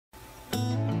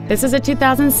This is a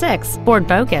 2006 Ford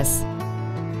Focus.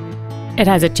 It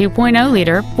has a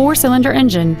 2.0-liter four-cylinder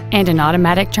engine and an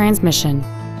automatic transmission.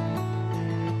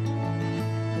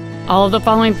 All of the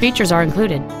following features are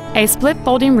included: a split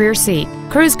folding rear seat,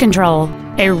 cruise control,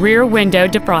 a rear window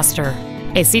defroster,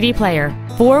 a CD player,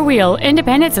 four-wheel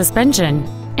independent suspension,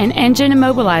 an engine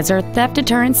immobilizer theft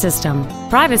deterrent system,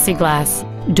 privacy glass,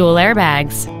 dual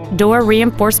airbags, door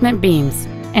reinforcement beams,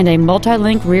 and a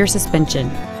multi-link rear suspension.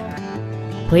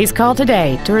 Please call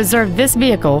today to reserve this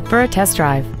vehicle for a test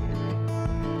drive.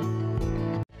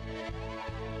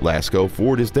 Lasco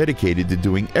Ford is dedicated to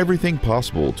doing everything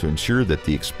possible to ensure that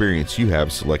the experience you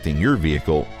have selecting your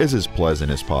vehicle is as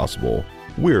pleasant as possible.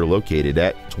 We're located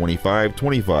at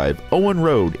 2525 Owen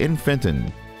Road in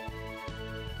Fenton.